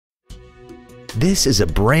This is a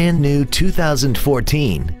brand new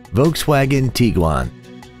 2014 Volkswagen Tiguan.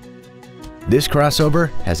 This crossover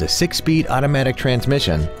has a 6-speed automatic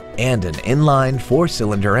transmission and an inline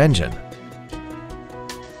 4-cylinder engine.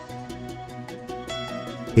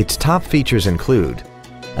 Its top features include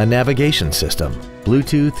a navigation system,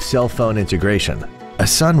 Bluetooth cell phone integration, a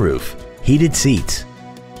sunroof, heated seats,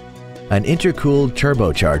 an intercooled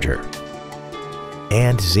turbocharger,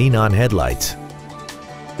 and xenon headlights.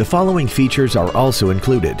 The following features are also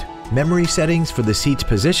included: memory settings for the seat's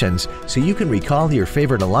positions so you can recall your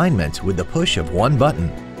favorite alignments with the push of one button,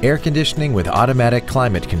 air conditioning with automatic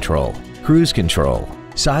climate control, cruise control,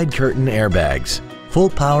 side curtain airbags, full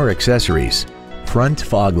power accessories, front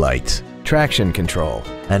fog lights, traction control,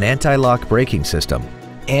 an anti-lock braking system,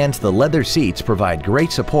 and the leather seats provide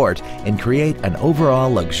great support and create an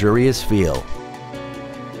overall luxurious feel.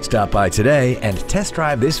 Stop by today and test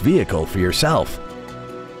drive this vehicle for yourself.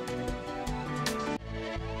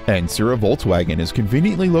 Ancira Volkswagen is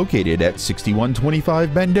conveniently located at 6125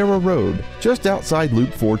 Bandera Road, just outside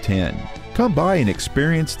Loop 410. Come by and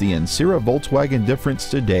experience the Ancira Volkswagen difference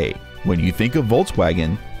today. When you think of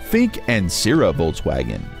Volkswagen, think Ancira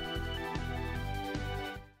Volkswagen.